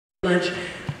lunch.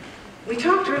 We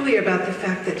talked earlier about the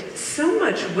fact that so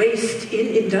much waste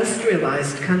in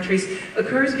industrialized countries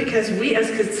occurs because we as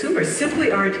consumers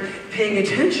simply aren't paying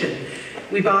attention.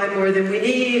 We buy more than we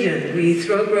need, and we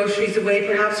throw groceries away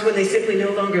perhaps when they simply no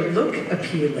longer look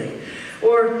appealing.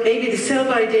 Or maybe the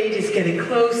sell-by date is getting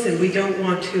close and we don't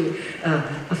want to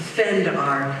offend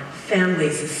our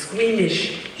families,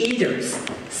 squeamish eaters.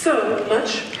 So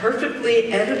much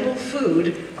perfectly edible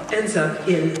food ends up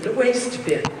in the waste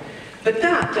bin. But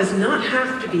that does not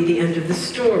have to be the end of the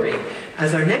story,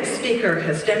 as our next speaker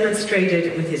has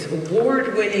demonstrated with his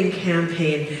award-winning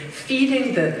campaign,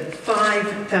 Feeding the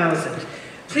 5,000.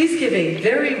 Please give a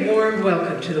very warm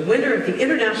welcome to the winner of the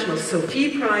International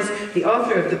Sophie Prize, the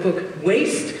author of the book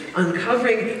Waste,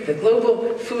 Uncovering the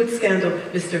Global Food Scandal,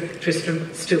 Mr.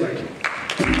 Tristram Stuart.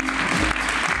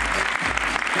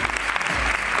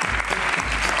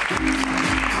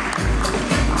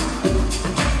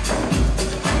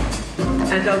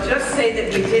 And I'll just say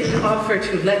that we did offer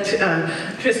to let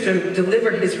Tristram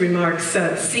deliver his remarks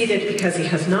seated because he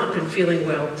has not been feeling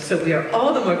well. So we are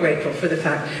all the more grateful for the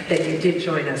fact that you did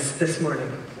join us this morning.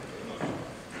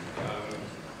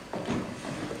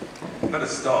 I'm going to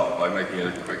start by making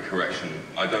a quick correction.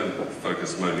 I don't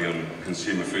focus mainly on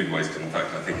consumer food waste. In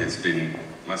fact, I think it's been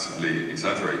massively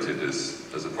exaggerated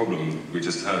as a problem. We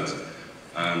just heard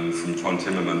from Twan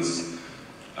Timmermans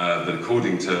that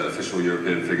according to official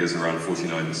European figures, around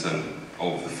 49%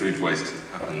 of the food waste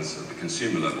happens at the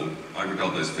consumer level. I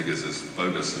regard those figures as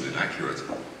bogus and inaccurate,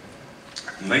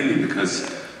 mainly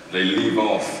because they leave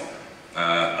off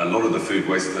a lot of the food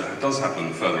waste that does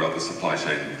happen further up the supply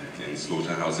chain, in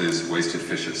slaughterhouses, wasted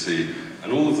fish at sea,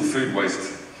 and all of the food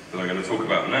waste that I'm going to talk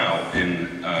about now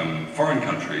in foreign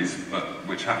countries, but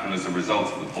which happen as a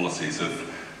result of the policies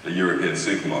of the European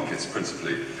supermarkets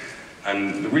principally.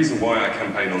 And the reason why I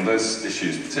campaign on those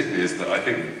issues particularly is that I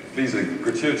think these are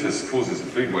gratuitous causes of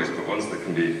food waste, but ones that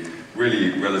can be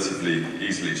really relatively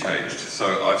easily changed.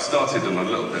 So I've started on a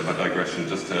little bit of a digression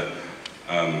just to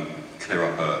clear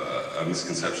up a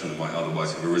misconception that might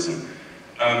otherwise have arisen.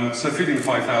 So Feeding the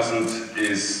 5,000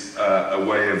 is a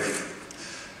way of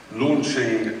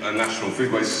launching a national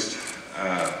food waste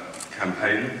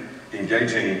campaign,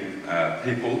 engaging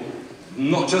people,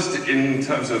 not just in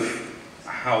terms of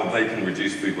how they can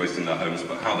reduce food waste in their homes,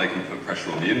 but how they can put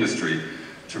pressure on the industry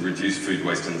to reduce food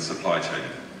waste in the supply chain.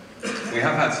 We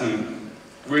have had some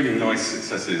really nice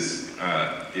successes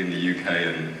in the UK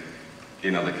and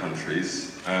in other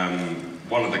countries.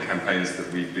 One of the campaigns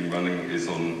that we've been running is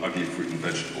on ugly fruit and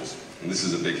vegetables. And this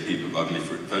is a big heap of ugly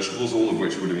fruit and vegetables, all of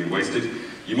which would have been wasted.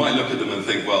 You might look at them and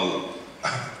think, well,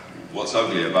 what's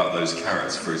ugly about those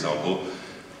carrots, for example?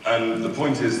 And the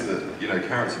point is that, you know,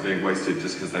 carrots are being wasted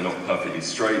just because they're not perfectly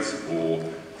straight or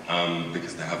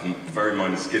because they have very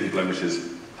minor skin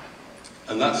blemishes.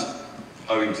 And that's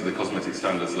owing to the cosmetic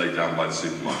standards laid down by the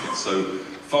supermarkets. So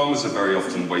farmers are very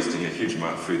often wasting a huge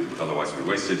amount of food that would otherwise be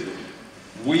wasted.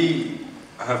 We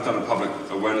have done a public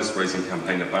awareness raising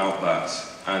campaign about that,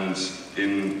 and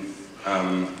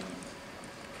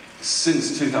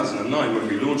since 2009, when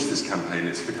we launched this campaign,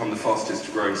 it's become the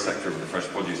fastest growing sector of the fresh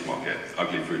produce market,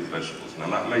 ugly fruit and vegetables. Now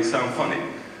that may sound funny,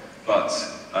 but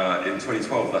in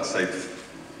 2012 that saved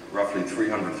roughly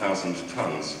 300,000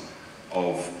 tonnes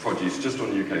of produce just on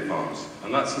UK farms.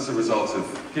 And that's as a result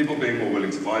of people being more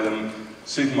willing to buy them,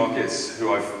 supermarkets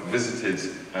who I've visited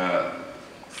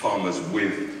farmers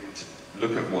with to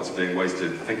look at what's being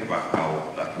wasted, think about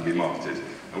how that can be marketed.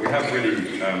 And we have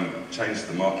really changed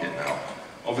the market now.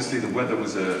 Obviously, the weather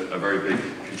was a very big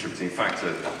contributing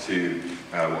factor to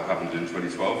what happened in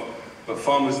 2012. But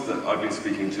farmers that I've been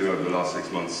speaking to over the last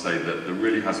 6 months say that there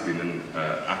really has been an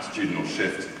attitudinal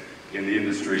shift in the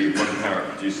industry. One carrot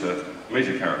producer,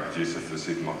 major carrot producer for the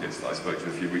supermarkets that I spoke to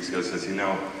a few weeks ago, says he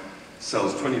now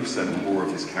sells 20% more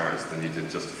of his carrots than he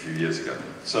did just a few years ago.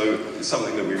 So it's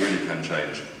something that we really can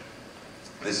change.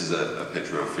 This is a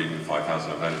picture of Feeding the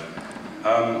 5,000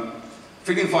 event.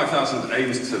 Feeding the 5,000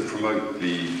 aims to promote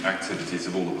the activities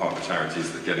of all the partner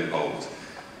charities that get involved.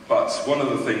 But one of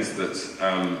the things that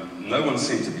no one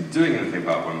seemed to be doing anything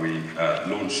about when we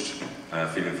launched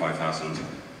Feeding the 5,000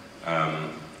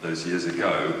 those years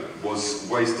ago was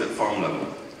waste at farm level.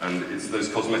 And it's those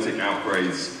cosmetic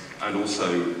outgrades and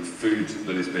also food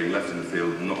that is being left in the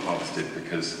field and not harvested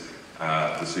because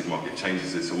the supermarket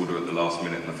changes its order at the last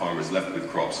minute and the farmer is left with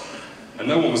crops. And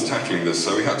no one was tackling this,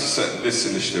 so we had to set this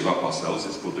initiative up ourselves.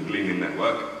 It's called the Gleaning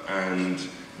Network, and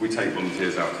we take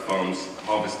volunteers out to farms,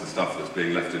 harvest the stuff that's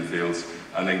being left in fields,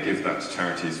 and then give that to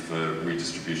charities for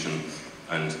redistribution.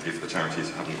 And if the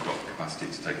charities haven't got the capacity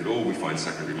to take it all, we find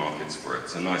secondary markets for it.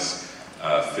 It's a nice,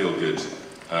 feel-good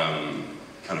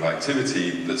kind of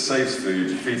activity that saves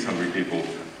food, feeds hungry people,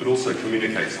 but also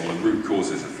communicates on the root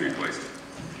causes of food waste.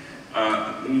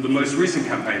 The most recent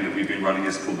campaign that we've been running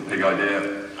is called the Pig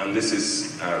Idea, and this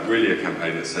is really a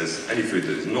campaign that says any food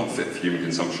that is not fit for human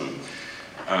consumption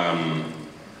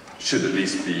should at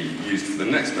least be used for the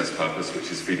next best purpose, which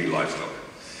is feeding livestock,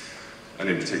 and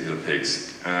in particular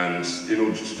pigs. And in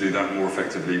order to do that more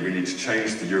effectively, we need to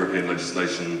change the European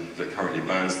legislation that currently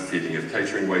bans the feeding of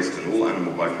catering waste and all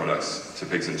animal byproducts to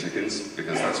pigs and chickens,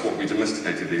 because that's what we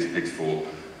domesticated these pigs for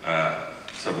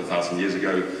several thousand years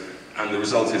ago. And the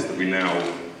result is that we now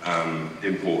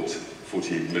import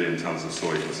 40 million tons of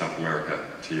soy from South America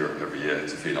to Europe every year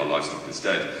to feed our livestock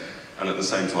instead, and at the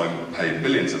same time pay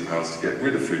billions of pounds to get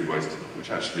rid of food waste, which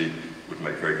actually would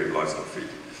make very good livestock feed.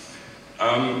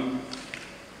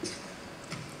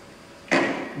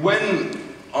 When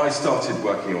I started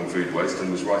working on food waste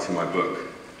and was writing my book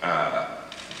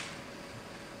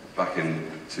back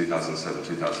in 2007,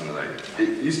 2008,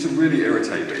 it used to really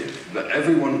irritate me that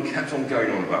everyone kept on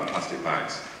going on about plastic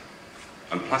bags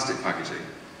and plastic packaging.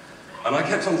 And I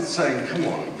kept on saying, come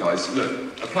on, guys,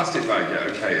 look, a plastic bag,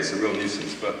 yeah, okay, it's a real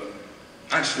nuisance, but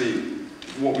actually,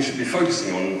 what we should be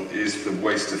focusing on is the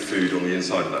waste of food on the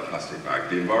inside of that plastic bag.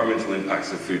 The environmental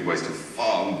impacts of food waste are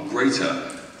far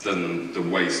greater than the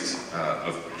waste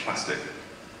of plastic.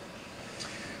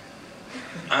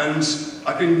 And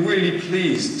I've been really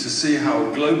pleased to see how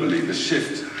globally the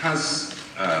shift has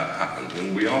happened,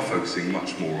 and we are focusing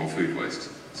much more on food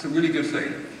waste. It's a really good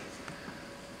thing.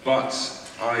 But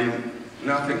I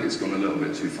now think it's gone a little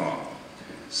bit too far.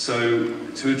 So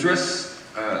to address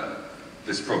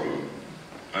this problem,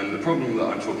 and the problem that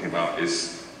I'm talking about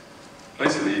is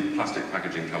basically plastic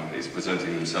packaging companies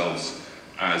presenting themselves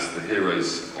as the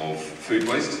heroes of food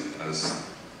waste, as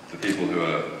the people who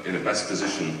are in the best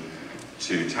position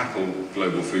to tackle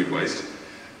global food waste.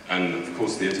 And of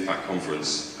course the Interpack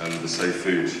conference and the Safe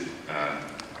Food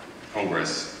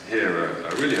Congress here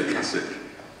are really a classic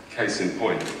case in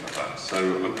point of that. So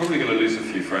I'm probably going to lose a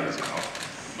few friends now,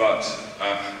 but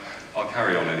I'll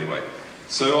carry on anyway.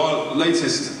 So our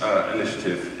latest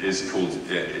initiative is called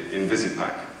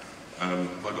Invisipac.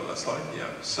 Have I got that slide? Yeah.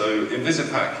 So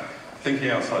Invisipac, thinking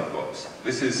outside the box.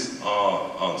 This is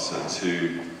our answer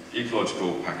to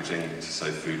ecological packaging to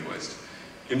save food waste.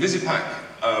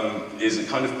 Invisipac is a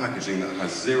kind of packaging that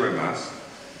has zero mass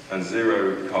and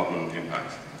zero carbon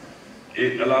impact.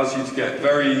 It allows you to get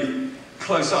very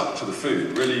close up to the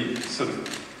food, really sort of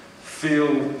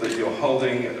feel that you're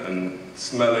holding and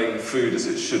smelling food as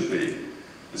it should be.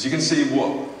 As you can see,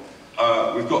 what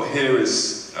we've got here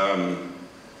is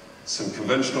some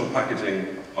conventional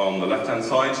packaging on the left-hand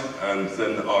side, and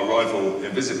then our rival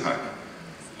Invisipac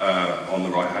on the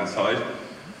right-hand side.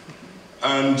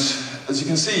 And as you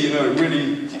can see, you know, it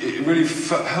really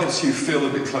helps you feel a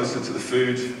bit closer to the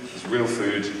food, as real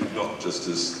food, not just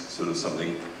as sort of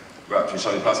something wrapped in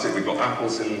shiny plastic. We've got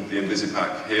apples in the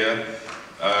Invisipac here,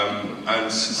 and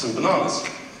some bananas.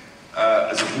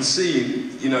 As you can see,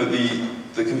 you know,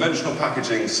 the conventional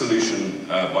packaging solution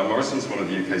by Morrison's, one of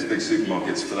the UK's big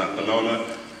supermarkets, for that banana,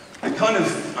 it kind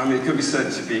of, I mean, it could be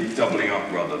said to be doubling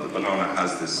up, rather. The banana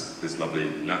has this lovely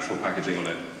natural packaging on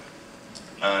it.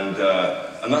 And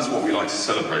that's what we like to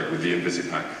celebrate with the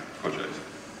Invisipac project.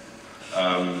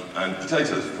 And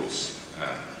potatoes, of course.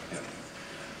 Yeah.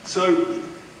 So,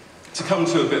 to come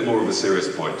to a bit more of a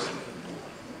serious point,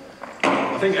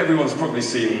 I think everyone's probably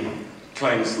seen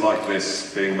claims like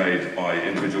this being made by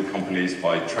individual companies,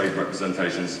 by trade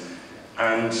representations,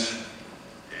 and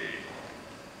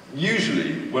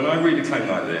usually, when I read a claim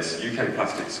like this, UK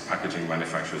plastics packaging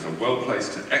manufacturers are well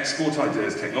placed to export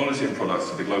ideas, technology and products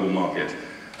to the global market.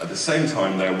 At the same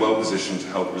time, they are well positioned to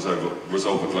help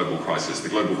resolve a global crisis, the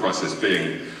global crisis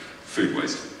being food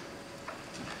waste.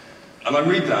 And I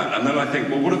read that, and then I think,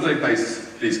 well, what have they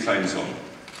based these claims on?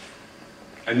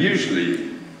 And usually,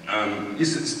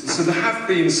 so there have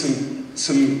been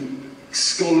some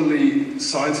scholarly,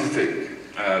 scientific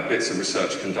bits of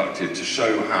research conducted to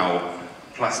show how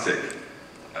plastic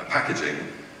packaging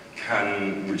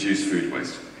can reduce food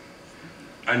waste.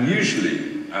 And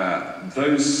usually,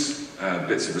 those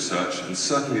bits of research, and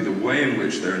certainly the way in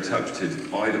which they're interpreted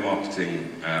by the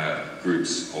marketing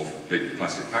groups of big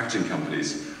plastic packaging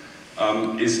companies,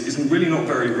 is really not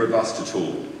very robust at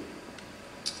all.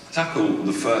 Tackle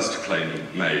the first claim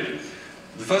made.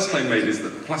 The first claim made is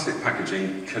that plastic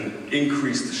packaging can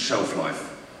increase the shelf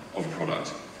life of a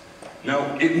product.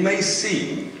 Now, it may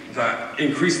seem that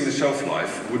increasing the shelf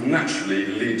life would naturally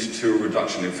lead to a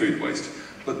reduction in food waste,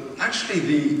 but actually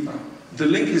the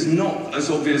link is not as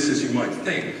obvious as you might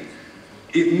think.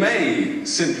 It may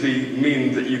simply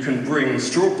mean that you can bring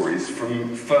strawberries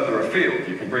from further afield.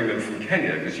 You can bring them from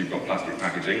Kenya because you've got plastic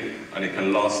packaging and it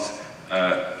can last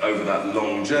over that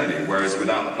long journey, whereas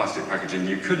without the plastic packaging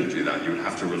you couldn't do that. You would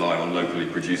have to rely on locally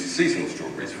produced seasonal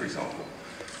strawberries, for example.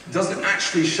 Does it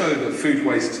actually show that food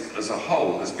waste as a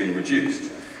whole has been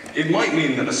reduced? It might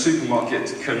mean that a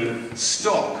supermarket can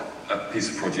stock a piece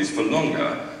of produce for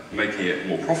longer, making it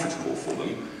more profitable for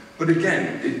them. But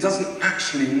again, it doesn't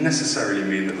actually necessarily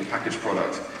mean that the packaged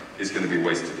product is going to be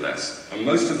wasted less. And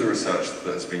most of the research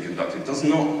that has been conducted does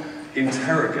not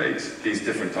interrogate these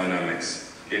different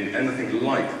dynamics in anything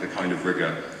like the kind of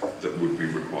rigor that would be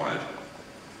required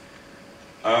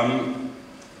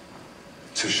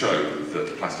to show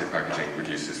that plastic packaging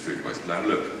reduces food waste. Now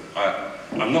look,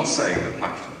 I'm not saying that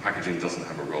packaging doesn't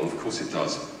have a role, of course it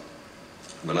does,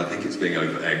 but I think it's being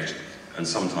over-egged and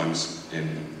sometimes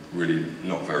in really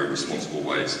not very responsible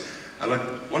ways. And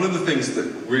one of the things that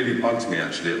really bugged me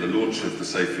actually at the launch of the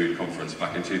Safe Food Conference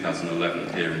back in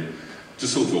 2011 here in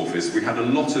Dusseldorf is we had a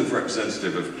lot of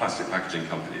representatives of plastic packaging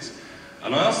companies.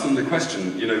 And I asked them the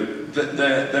question, you know,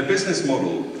 their business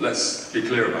model, let's be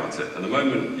clear about it. At the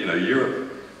moment, you know, Europe,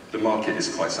 the market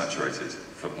is quite saturated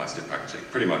for plastic packaging.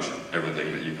 Pretty much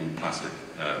everything that you can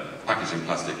package in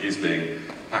plastic is being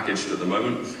packaged at the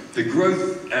moment. The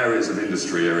growth areas of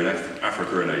industry are in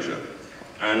Africa and Asia.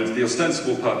 And the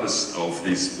ostensible purpose of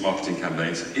these marketing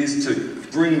campaigns is to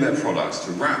bring their products,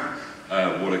 to wrap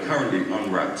what are currently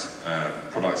unwrapped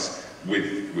products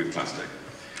with plastic.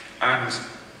 And,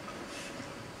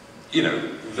 you know,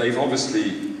 they've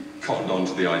obviously cottoned on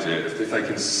to the idea if they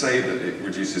can say that it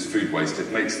reduces food waste,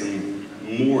 it makes them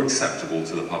more acceptable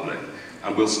to the public.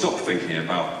 And we'll stop thinking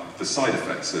about the side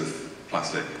effects of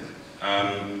plastic.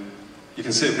 You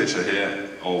can see a picture here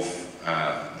of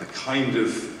the kind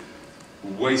of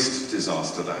waste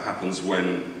disaster that happens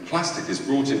when plastic is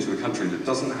brought into a country that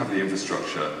doesn't have the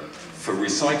infrastructure for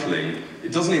recycling.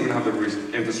 It doesn't even have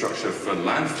the infrastructure for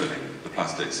landfilling the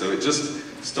plastic, so it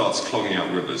just starts clogging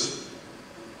out rivers.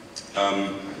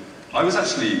 I was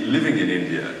actually living in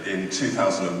India in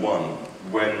 2001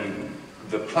 when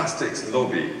the plastics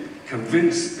lobby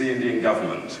convinced the Indian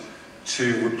government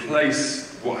to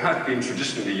replace what had been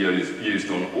traditionally used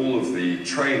on all of the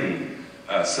train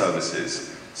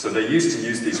services. So they used to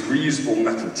use these reusable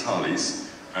metal thalis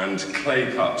and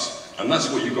clay cups, and that's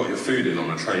what you got your food in on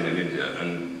a train in India,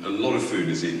 and a lot of food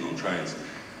is eaten on trains.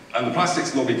 And the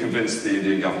plastics lobby convinced the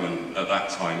Indian government at that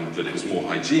time that it was more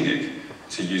hygienic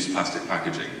to use plastic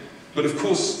packaging. But of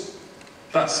course,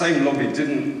 that same lobby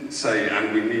didn't say,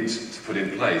 and we need to put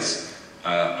in place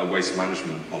a waste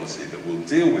management policy that will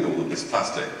deal with all of this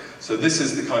plastic. So this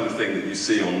is the kind of thing that you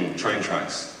see on train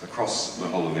tracks across the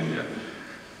whole of India.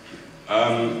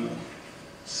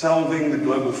 Solving the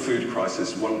global food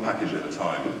crisis one package at a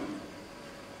time.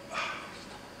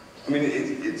 I mean,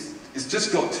 it's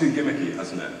just got too gimmicky,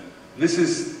 hasn't it? This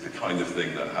is the kind of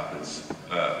thing that happens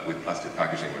with plastic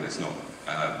packaging when it's not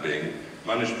being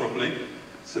managed properly.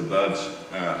 So birds,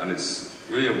 and it's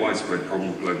really a widespread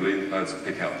problem globally. Birds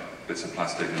pick up bits of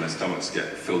plastic and their stomachs get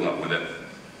filled up with it.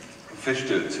 Fish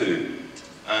do it too.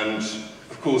 And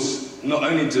of course, not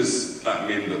only does that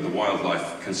mean that the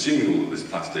wildlife consuming all of this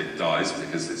plastic dies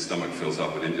because its stomach fills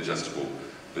up with indigestible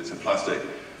bits of plastic,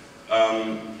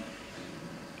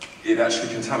 it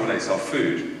actually contaminates our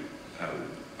food.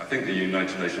 I think the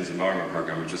United Nations Environment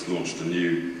Programme just launched a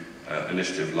new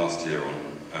initiative last year on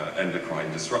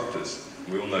endocrine disruptors.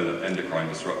 We all know that endocrine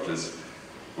disruptors,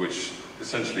 which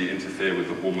essentially interfere with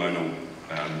the hormonal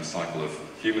cycle of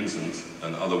humans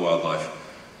and other wildlife,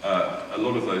 a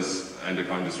lot of those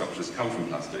endocrine disruptors come from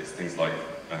plastics, things like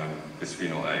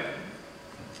bisphenol A.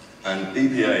 And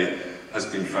BPA has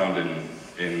been found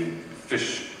in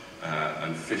fish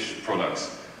and fish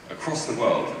products across the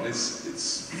world. And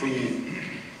it's from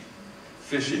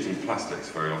fish eating plastics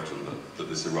very often that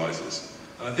this arises.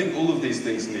 And I think all of these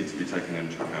things need to be taken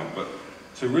into account. But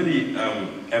to really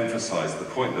emphasize the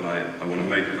point that I want to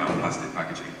make about plastic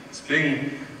packaging, it's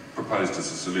being proposed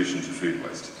as a solution to food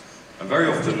waste. And very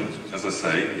often, as I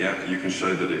say, yeah, you can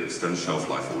show that it extends shelf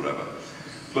life or whatever.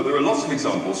 But there are lots of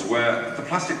examples where the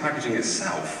plastic packaging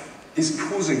itself is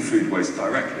causing food waste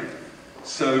directly.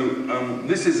 So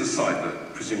this is a site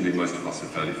that presumably most of us are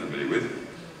fairly familiar with,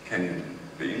 Kenyan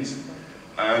beans.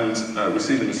 And we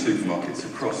see them in supermarkets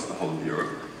across the whole of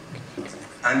Europe.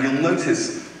 And you'll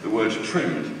notice the word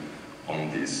trimmed on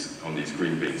these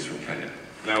green beans from Kenya.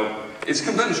 Now, it's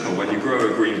conventional when you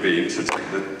grow a green bean to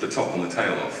take the top and the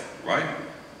tail off, right?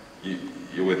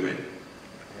 You're with me?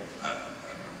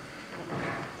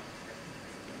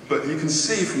 But you can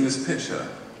see from this picture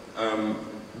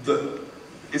that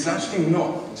it's actually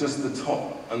not just the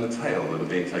top and the tail that are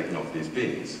being taken off these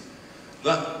beans.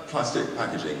 That plastic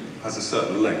packaging has a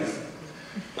certain length.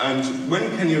 And when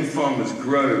Kenyan farmers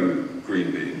grow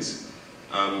green beans,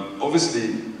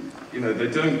 obviously, they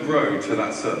don't grow to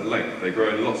that certain length. They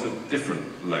grow in lots of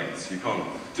different lengths. You can't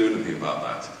do anything about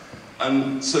that.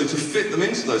 And so to fit them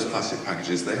into those plastic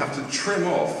packages, they have to trim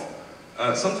off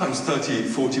sometimes 30,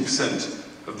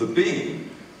 40% of the bean.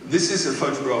 This is a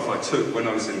photograph I took when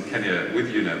I was in Kenya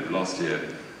with UNEP last year.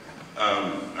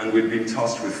 And we'd been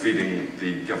tasked with feeding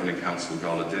the governing council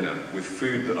gala dinner with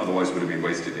food that otherwise would have been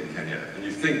wasted in Kenya. And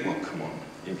you think, well, come on,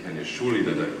 in Kenya, surely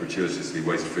they don't gratuitously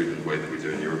waste food in the way that we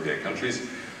do in European countries.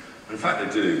 And in fact,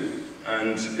 they do.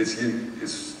 And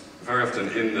it's very often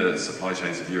in the supply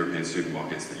chains of European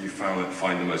supermarkets that you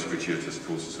find the most gratuitous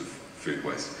causes of food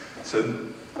waste. So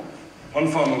one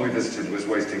farmer we visited was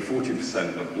wasting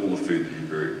 40% of all the food that he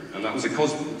grew. And that was a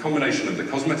combination of the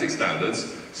cosmetic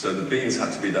standards, so the beans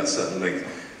had to be that certain length.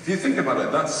 If you think about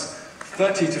it, that's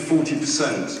 30 to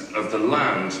 40% of the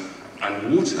land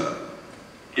and water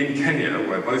in Kenya,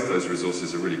 where both those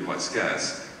resources are really quite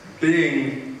scarce,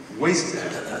 being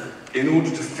wasted in order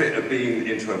to fit a bean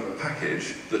into a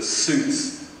package that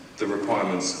suits the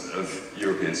requirements of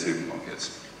European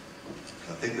supermarkets.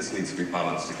 I think this needs to be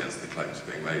balanced against the claims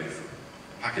being made for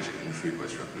packaging in the food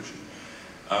waste revolution.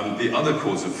 The other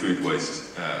cause of food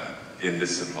waste in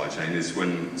this supply chain is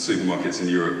when supermarkets in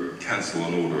Europe cancel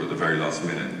an order at the very last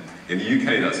minute. In the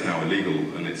UK, that's now illegal,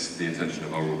 and it's the intention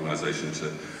of our organisation to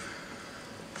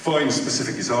find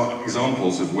specific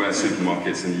examples of where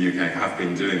supermarkets in the UK have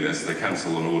been doing this. They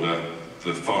cancel an order,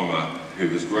 the farmer who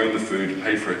has grown the food,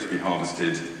 paid for it to be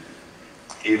harvested,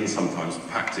 even sometimes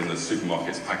packed in the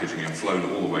supermarket's packaging and flown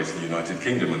all the way to the United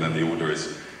Kingdom, and then the order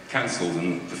is cancelled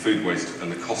and the food waste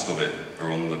and the cost of it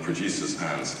are on the producer's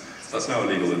hands. So that's now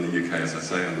illegal in the UK, as I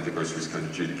say, under the Groceries Code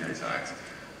Adjudicator Act.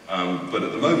 But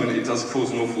at the moment, it does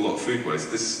cause an awful lot of food waste.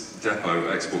 This depot,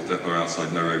 export depot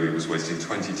outside Nairobi, was wasting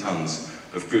 20 tonnes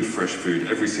of good fresh food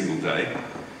every single day.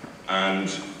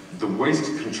 And the waste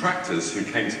contractors who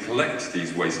came to collect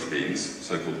these waste beans,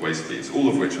 so-called waste beans, all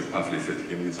of which are perfectly fit for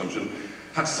human consumption,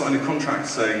 had to sign a contract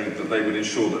saying that they would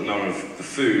ensure that none of the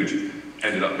food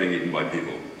ended up being eaten by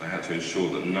people. They had to ensure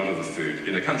that none of the food,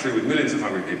 in a country with millions of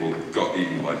hungry people, got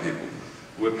eaten by people.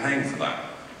 We're paying for that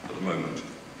at the moment.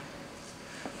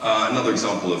 Another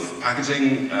example of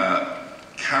packaging,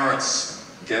 carrots.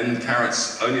 Again,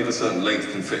 carrots only of a certain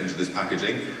length can fit into this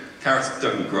packaging. Carrots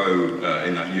don't grow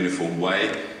in that uniform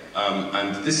way.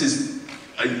 And this is,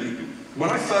 when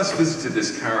I first visited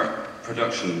this carrot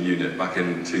production unit back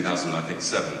in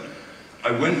 2007,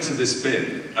 I went to this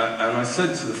bin and I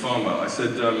said to the farmer, I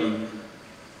said,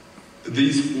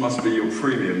 these must be your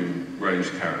premium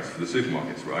range carrots for the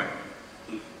supermarkets, right?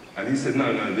 And he said,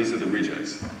 no, these are the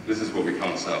rejects. This is what we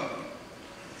can't sell.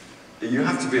 You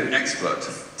have to be an expert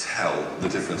to tell the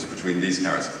difference between these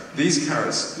carrots. These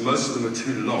carrots, most of them are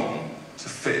too long to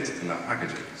fit in that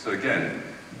packaging. So again,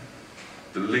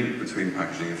 the link between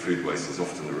packaging and food waste is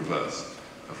often the reverse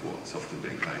of what's often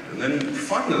being claimed. And then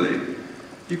finally,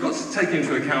 you've got to take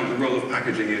into account the role of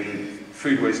packaging in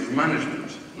food waste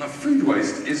management. Now, food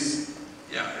waste is,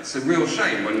 it's a real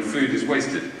shame when food is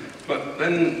wasted. But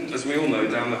then, as we all know,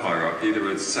 down the hierarchy, there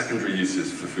are secondary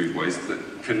uses for food waste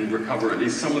that can recover at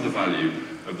least some of the value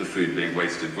of the food being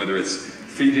wasted, whether it's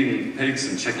feeding pigs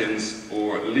and chickens,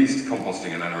 or at least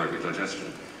composting and anaerobic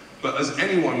digestion. But as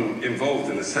anyone involved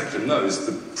in the sector knows,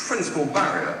 the principal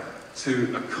barrier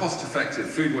to a cost-effective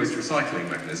food waste recycling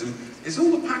mechanism is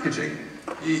all the packaging.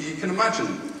 You can imagine,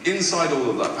 inside all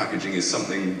of that packaging is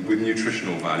something with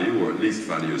nutritional value, or at least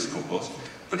value as compost,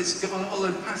 but it's got a whole load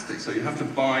of plastic, so you have to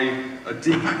buy a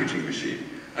depackaging machine.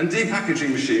 And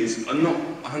depackaging machines are not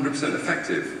 100%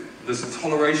 effective. There's a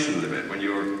toleration limit when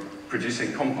you're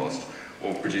producing compost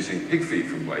or producing pig feed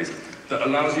from waste that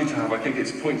allows you to have, I think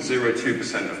it's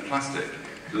 0.02% of plastic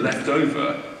left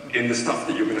over in the stuff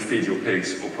that you're going to feed your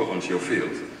pigs or put onto your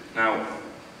field. Now,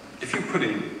 if you're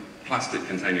putting plastic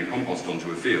containing compost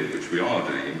onto a field, which we are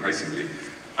doing increasingly,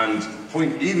 and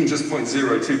even just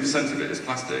 0.02% of it is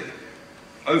plastic,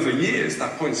 over years,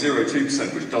 that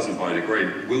 0.02%, which doesn't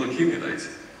biodegrade, will accumulate.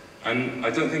 And I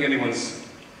don't think anyone's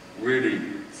really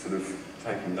sort of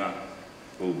taken that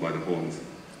bull by the horns.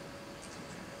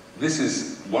 This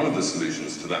is one of the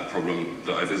solutions to that problem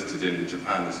that I visited in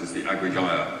Japan. This is the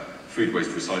Agrigaya food waste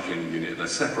recycling unit. They're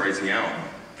separating out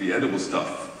the edible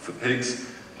stuff for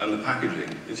pigs and the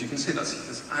packaging. As you can see,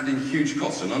 that's adding huge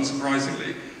costs, and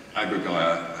unsurprisingly,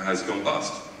 Agrigaya has gone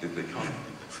bust. They can't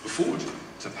afford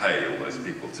to pay all those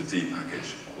people to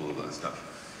depackage all of that stuff.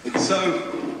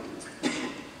 So,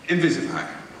 Invisipac.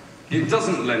 It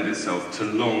doesn't lend itself to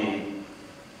long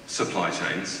supply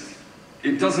chains.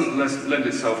 It doesn't lend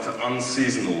itself to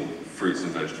unseasonal fruits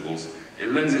and vegetables. It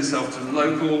lends itself to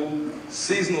local,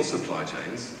 seasonal supply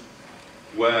chains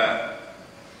where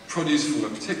produce from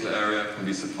a particular area can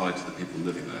be supplied to the people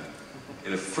living there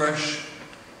in a fresh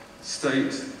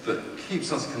state that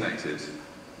keeps us connected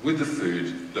with the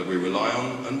food that we rely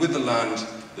on and with the land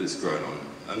that it's grown on.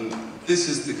 And this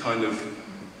is the kind of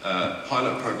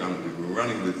pilot program that we've been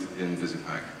running with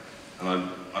Invisipac. And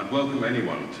I'd welcome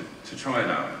anyone to try it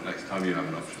out next time you have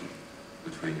an option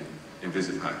between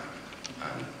Invisipac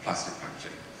and plastic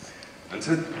packaging. And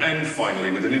to end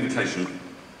finally with an invitation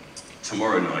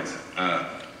tomorrow night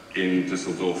in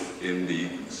Dusseldorf in the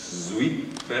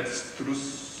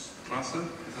Zwiebertstrasse.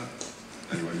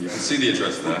 Anyway, you can see the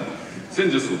address there. It's in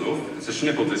Dusseldorf. It's a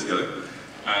Schnippel disco.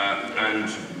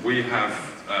 And we have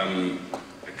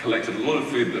collected a lot of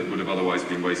food that would have otherwise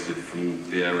been wasted from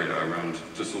the area around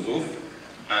Dusseldorf.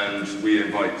 And we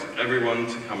invite everyone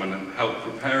to come and help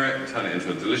prepare it, turn it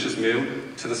into a delicious meal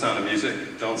to the sound of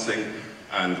music, dancing,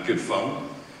 and good fun.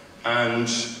 And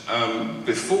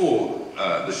before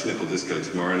the Schnippel disco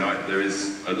tomorrow night, there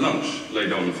is a lunch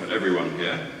laid on for everyone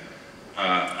here.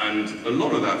 And a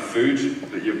lot of that food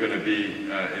that you're going to be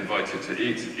invited to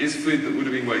eat is food that would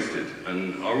have been wasted.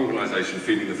 And our organisation,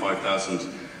 Feeding the 5,000,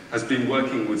 has been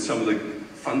working with some of the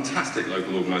fantastic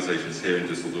local organisations here in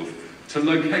Dusseldorf to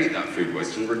locate that food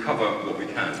waste and recover what we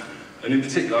can. And in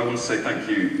particular, I want to say thank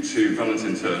you to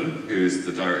Valentin Turn, who is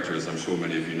the director, as I'm sure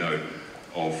many of you know,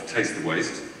 of Taste the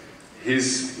Waste.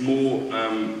 His more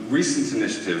recent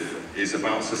initiative is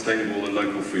about sustainable and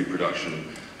local food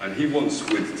production. And he wants,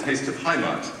 with Taste of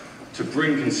Heimat, to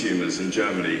bring consumers in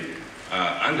Germany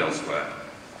and elsewhere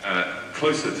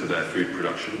closer to their food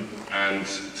production and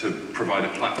to provide a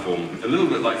platform, a little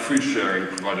bit like food sharing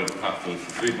provided a platform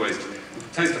for food waste.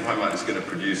 Taste of Heimat is going to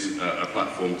produce a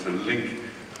platform to link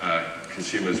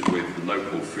consumers with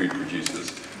local food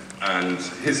producers. And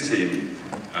his team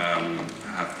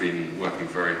have been working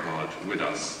very hard with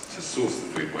us to source the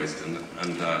food waste.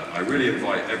 And I really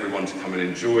invite everyone to come and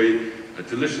enjoy a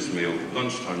delicious meal,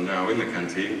 lunchtime now in the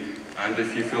canteen. And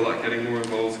if you feel like getting more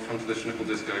involved, come to the Schnippel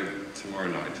Disco tomorrow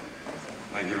night.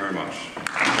 Thank you very much.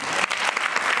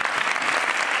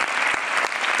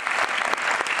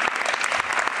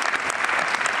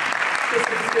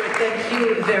 Tristram Stuart, thank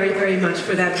you very, very much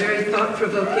for that very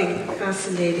thought-provoking,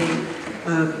 fascinating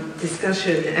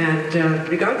discussion. And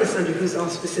regardless under whose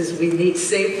auspices we meet,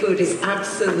 Save Food is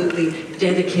absolutely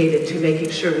dedicated to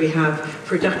making sure we have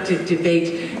productive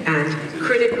debate and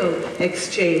critical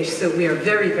exchange. So we are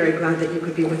very, very glad that you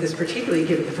could be with us, particularly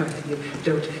given the fact that you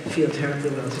don't feel terribly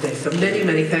well today. So many,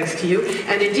 many thanks to you.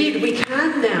 And indeed, we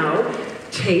can now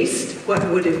taste what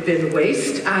would have been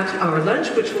waste at our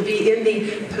lunch, which will be in the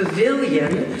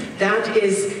pavilion. That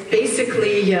is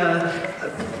basically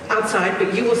outside,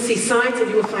 but you will see signs and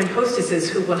you will find hostesses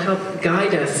who will help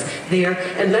guide us there.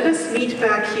 And let us meet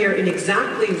back here in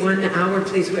exactly 1 hour,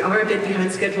 please. We are a bit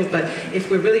behind schedule, but if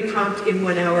we're really prompt in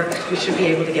 1 hour, we should be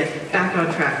able to get back on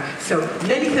track. So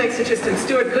many thanks to Tristram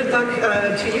Stuart. Good luck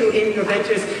to you in your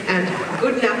ventures, and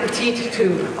good appetit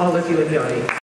to all of you in the audience.